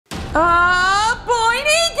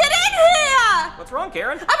Boiny, get in here! What's wrong,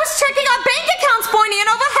 Karen? I was checking our bank accounts, Boiny, and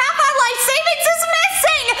over half our life savings is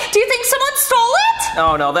missing! Do you think someone stole it?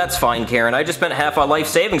 Oh, no, that's fine, Karen. I just spent half our life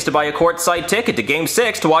savings to buy a courtside ticket to Game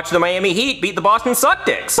 6 to watch the Miami Heat beat the Boston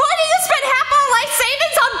Suckdicks. Boiny, you spent half our life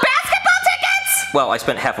savings on basketball tickets? Well, I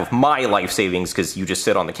spent half of my life savings because you just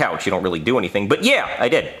sit on the couch. You don't really do anything. But yeah, I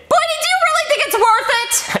did. Boiny, do you really think it's worth it?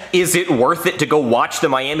 Is it worth it to go watch the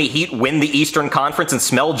Miami Heat win the Eastern Conference and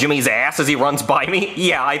smell Jimmy's ass as he runs by me?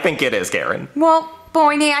 Yeah, I think it is, Karen. Well,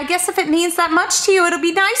 Boiny, I guess if it means that much to you, it'll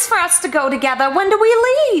be nice for us to go together. When do we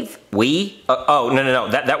leave? We? No.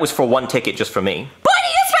 That was for one ticket just for me. Boiny,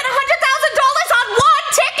 you spent $100,000 on one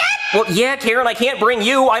ticket? Well, yeah, Karen, I can't bring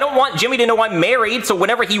you. I don't want Jimmy to know I'm married, so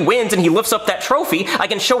whenever he wins and he lifts up that trophy, I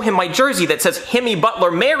can show him my jersey that says, Himmy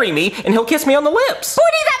Butler, marry me, and he'll kiss me on the lips.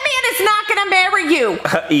 Boiny, that man is not gonna marry you.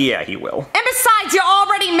 Yeah, he will. And besides, you're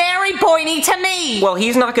already married, Boiny, to me. Well,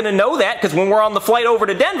 he's not gonna know that, because when we're on the flight over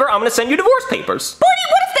to Denver, I'm gonna send you divorce papers. Boiny,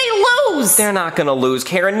 what if they lose? They're not gonna lose,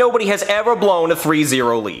 Karen. Nobody has ever blown a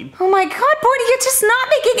 3-0 lead. Oh my god, Boiny, you're just not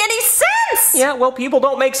making any sense. Yeah, well, people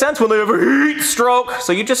don't make sense when they have a heat stroke,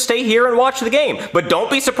 so you just stay here and watch the game. But don't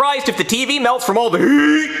be surprised if the TV melts from all the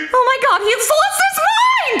heat. Oh my god, he's lost his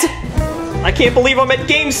mind! I can't believe I'm at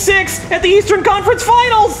Game 6 at the Eastern Conference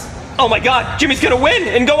Finals! Oh my god, Jimmy's gonna win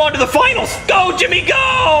and go on to the finals! Go, Jimmy,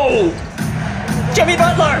 go! Jimmy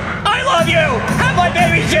Butler, I love you! Have my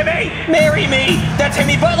baby, Jimmy! Marry me! That's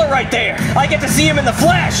Jimmy Butler right there! I get to see him in the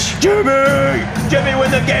flesh! Jimmy! Jimmy,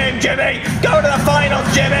 win the game, Jimmy! Go to the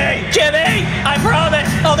finals, Jimmy! Jimmy! I promise!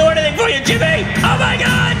 I'll do anything for you, Jimmy! Oh my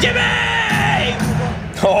god, Jimmy!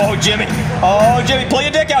 Oh, Jimmy. Oh, Jimmy, pull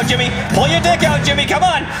your dick out, Jimmy. Pull your dick out, Jimmy. Come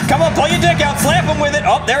on. Come on, pull your dick out. Slap him with it.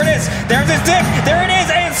 Oh, there it is. There's his dick. There it is,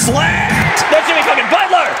 and slapped. That's Jimmy fucking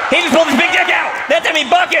Butler. He just pulled his big dick out. That's Jimmy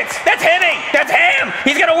Buckets. That's Himmy. That's him.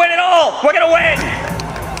 He's gonna win it all. We're gonna win.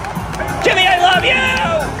 Jimmy, I love you.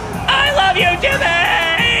 I love you,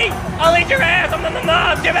 Jimmy. I'll eat your ass.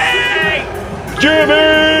 Jimmy.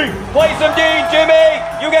 Jimmy. Play some D, Jimmy.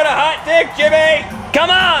 You got a hot dick, Jimmy. Come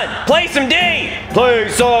on, play some D! Play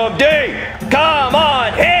some D! Come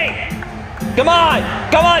on, hey! Come on,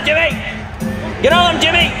 Jimmy! Get on,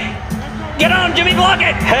 Jimmy! Get on, Jimmy, block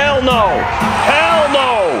it! Hell no! Hell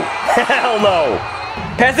no! Hell no!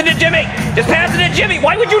 Pass it to Jimmy! Just pass it to Jimmy!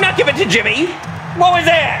 Why would you not give it to Jimmy? What was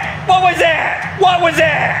that? What was that? What was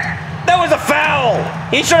that? That was a foul!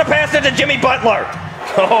 He should have passed it to Jimmy Butler!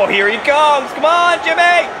 Oh, here he comes! Come on,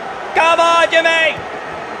 Jimmy! Come on, Jimmy!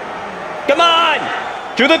 Come on!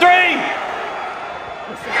 To the three!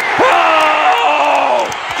 Oh!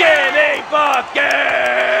 Jimmy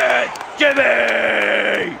Bucket!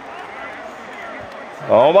 Jimmy!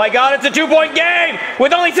 Oh my god, it's a 2-point game!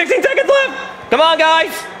 With only 16 seconds left! Come on,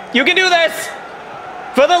 guys! You can do this!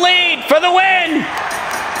 For the lead! For the win!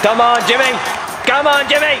 Come on, Jimmy! Come on,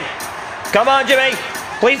 Jimmy! Come on, Jimmy!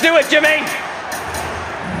 Please do it, Jimmy!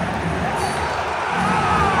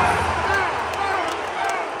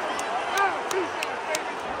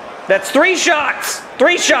 That's 3 shots!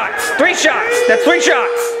 3 shots! 3 shots! That's 3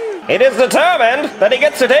 shots! It is determined that he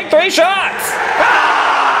gets to take 3 shots!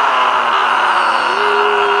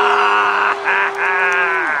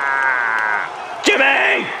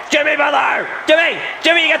 Jimmy! Jimmy Butler! Jimmy,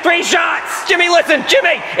 you got 3 shots! Jimmy, listen!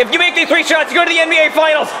 Jimmy! If you make these 3 shots, you go to the NBA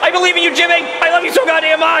Finals! I believe in you, Jimmy! I love you so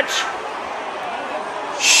goddamn much!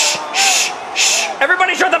 Shh! Shh! Shh!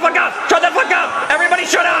 Everybody shut the fuck up! Shut the fuck up! Everybody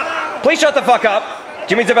shut up! Please shut the fuck up!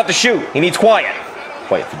 Jimmy's about to shoot. He needs quiet.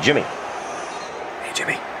 Quiet for Jimmy. Hey,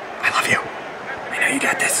 Jimmy. I love you. I know you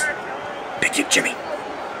got this. Pick you, Jimmy.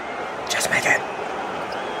 Just make it.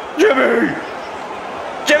 Jimmy!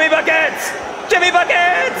 Jimmy Buckets! Jimmy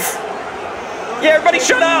Buckets! Yeah, everybody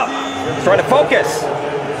shut up! I'm trying to focus.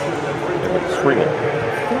 Everybody's screaming.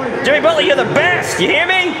 Jimmy Butler, you're the best! You hear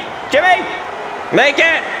me? Jimmy! Make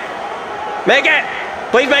it! Make it!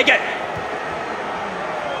 Please make it!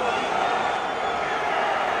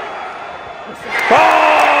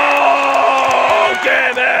 Oh,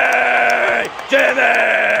 Jimmy!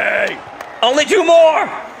 Jimmy! Only 2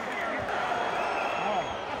 more!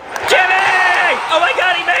 Jimmy! Oh my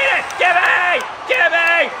god, he made it! Jimmy!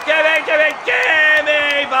 Jimmy!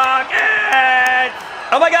 Jimmy Bucket!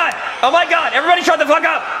 Oh my god! Oh my god! Everybody shut the fuck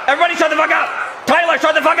up! Everybody shut the fuck up! Tyler,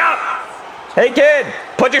 shut the fuck up! Hey kid,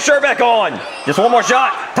 put your shirt back on! Just one more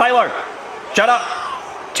shot! Tyler, shut up!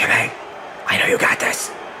 Jimmy, I know you got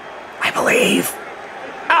this. I believe.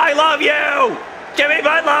 I love you! Jimmy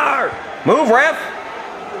Butler! Move, ref!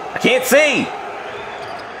 I can't see!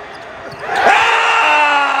 Ah!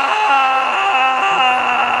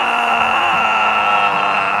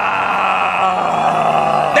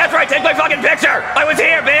 That's right, take my fucking picture! I was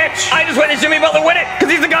here, bitch! I just witnessed Jimmy Butler win it,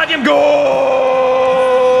 because he's the goddamn goal!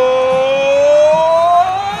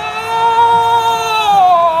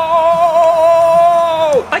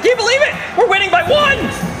 I can't believe it! We're winning by 1!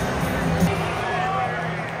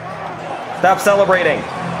 Stop celebrating.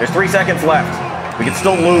 There's 3 seconds left. We can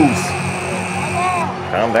still lose.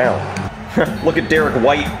 Calm down. Look at Derek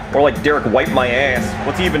White. Or like Derek White my ass.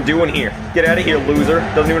 What's he even doing here? Get out of here, loser.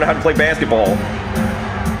 Doesn't even know how to play basketball.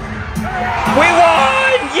 We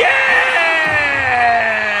won! Yeah!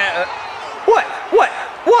 What?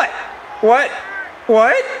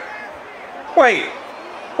 Wait.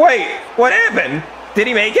 What happened? Did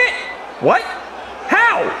he make it? What?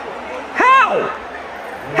 How?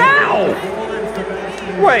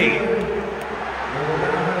 Wait.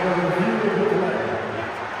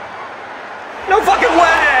 No fucking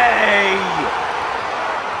way!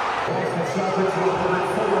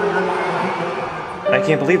 I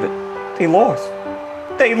can't believe it. They lost.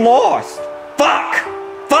 Fuck!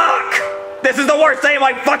 This is the worst day of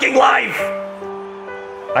my fucking life!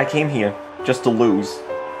 I came here just to lose.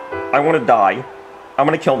 I want to die. I'm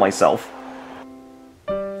gonna kill myself.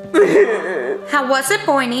 How was it,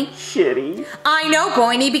 Boiny? Shitty. I know,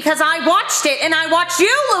 Boiny, because I watched it, and I watched you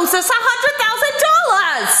lose us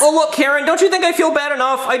 $100,000! Well, look, Karen, don't you think I feel bad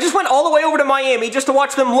enough? I just went all the way over to Miami just to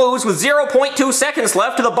watch them lose with 0.2 seconds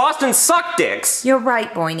left to the Boston Suck Dicks. You're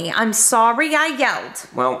right, Boiny. I'm sorry I yelled.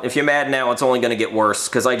 Well, if you're mad now, it's only gonna get worse,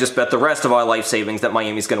 because I just bet the rest of our life savings that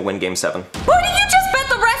Miami's gonna win Game 7. Boiny, you just bet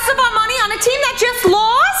the rest of our money on a team that just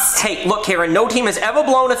lost? Hey, look, Karen, no team has ever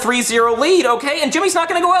blown a 3-0 lead, okay? And Jimmy's not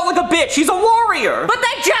gonna go out like a bitch. He's a warrior. But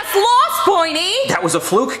they just lost, Boiny! That was a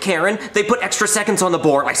fluke, Karen. They put extra seconds on the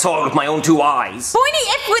board. I saw it with my own 2 eyes. Boiny,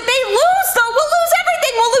 if they lose, though, we'll lose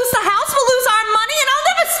everything. We'll lose the house, we'll lose our money, and I'll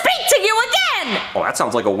never speak to you again! Well, that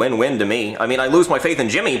sounds like a win-win to me. I mean, I lose my faith in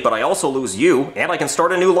Jimmy, but I also lose you, and I can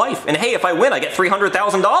start a new life. And hey, if I win, I get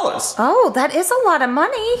 $300,000. Oh, that is a lot of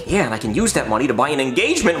money. Yeah, and I can use that money to buy an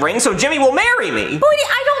engagement ring so Jimmy will marry me. Boiny,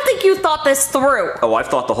 I don't think you thought this through. Oh, I've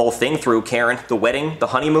thought the whole thing through, Karen. The wedding, the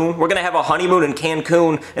honeymoon. We're gonna have a honeymoon in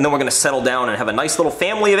Cancun, and then we're gonna settle down and have a nice little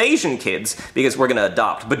family of Asian kids, because we're gonna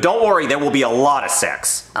adopt. But don't worry, there will be a lot of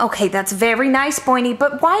sex. Okay, that's very nice, Boiny,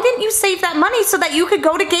 but why didn't you save that money so that you could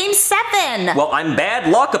go to Game 7? Well, I'm bad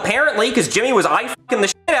luck, apparently, because Jimmy was eye-fucking the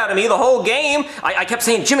shit out of me the whole game. I kept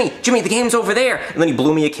saying, Jimmy, the game's over there. And then he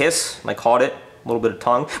blew me a kiss, and I caught it. A little bit of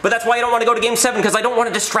tongue. But that's why I don't want to go to Game 7, because I don't want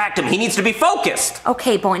to distract him. He needs to be focused.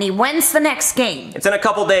 Okay, Boiny, when's the next game? It's in a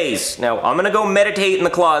couple days. Now, I'm gonna go meditate in the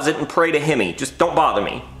closet and pray to Himmy. Just don't bother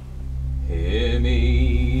me.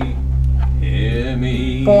 Himmy.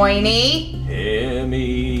 Boiny?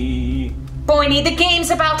 Himmy. Boiny, the game's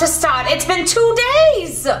about to start. It's been 2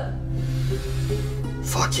 days!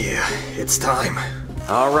 Fuck yeah, it's time.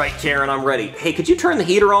 Alright, Karen, I'm ready. Hey, could you turn the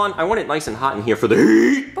heater on? I want it nice and hot in here for the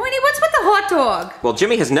heat. Boiny, what's with the hot dog? Well,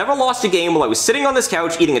 Jimmy has never lost a game while I was sitting on this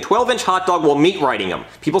couch eating a 12-inch hot dog while meat riding him.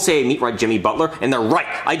 People say I meat ride Jimmy Butler, and they're right.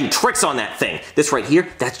 I do tricks on that thing. This right here,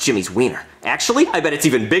 that's Jimmy's wiener. Actually, I bet it's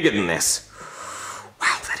even bigger than this.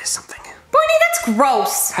 Wow, that is something. Boiny, that's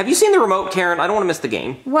gross. Have you seen the remote, Karen? I don't want to miss the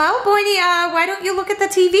game. Well, Boiny, why don't you look at the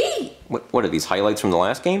TV? What are these highlights from the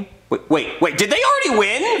last game? Wait, did they already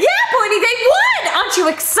win? Yeah, Boiny, they won! Aren't you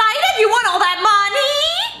excited? You won all that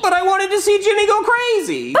money! But I wanted to see Jimmy go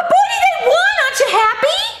crazy. But Boiny, they won! Aren't you happy?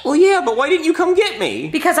 Well, yeah, but why didn't you come get me?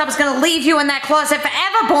 Because I was gonna leave you in that closet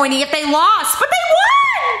forever, Boiny, if they lost. But they won!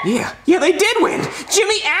 Yeah, they did win.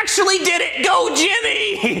 Jimmy actually did it. Go,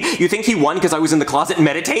 Jimmy! You think he won because I was in the closet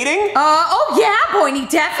meditating? Oh yeah, Boiny,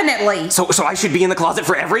 definitely. So I should be in the closet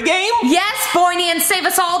for every game? Yes, Boiny, and save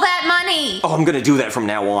us all that money. Oh, I'm gonna do that from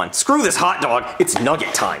now on. Screw this hot dog. It's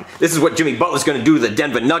nugget time. This is what Jimmy Butler's gonna do to the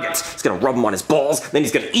Denver Nuggets. He's gonna rub them on his balls, then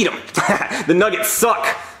he's gonna eat them. The Nuggets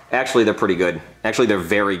suck. Actually, they're pretty good. Actually, they're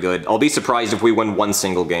very good. I'll be surprised if we win one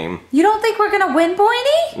single game. You don't think we're gonna win,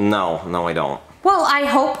 Boiny? No, I don't. Well, I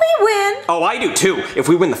hope we win. Oh, I do too. If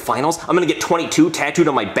we win the finals, I'm gonna get 22 tattooed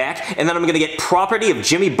on my back, and then I'm gonna get property of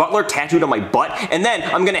Jimmy Butler tattooed on my butt, and then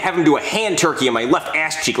I'm gonna have him do a hand turkey on my left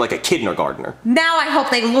ass cheek like a kindergartner. Now I hope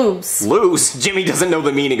they lose. Lose? Jimmy doesn't know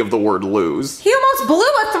the meaning of the word lose. He almost blew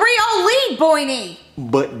a 3-0 lead, Boiny.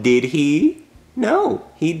 But did he? No,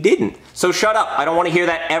 he didn't. So shut up. I don't want to hear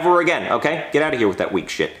that ever again, okay? Get out of here with that weak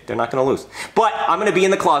shit. They're not gonna lose. But I'm gonna be in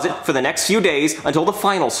the closet for the next few days until the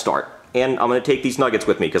finals start. And I'm gonna take these nuggets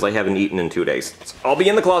with me because I haven't eaten in 2 days. So I'll be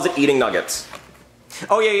in the closet eating nuggets.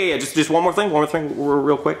 Oh yeah. Just one more thing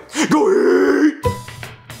real quick. Go ahead!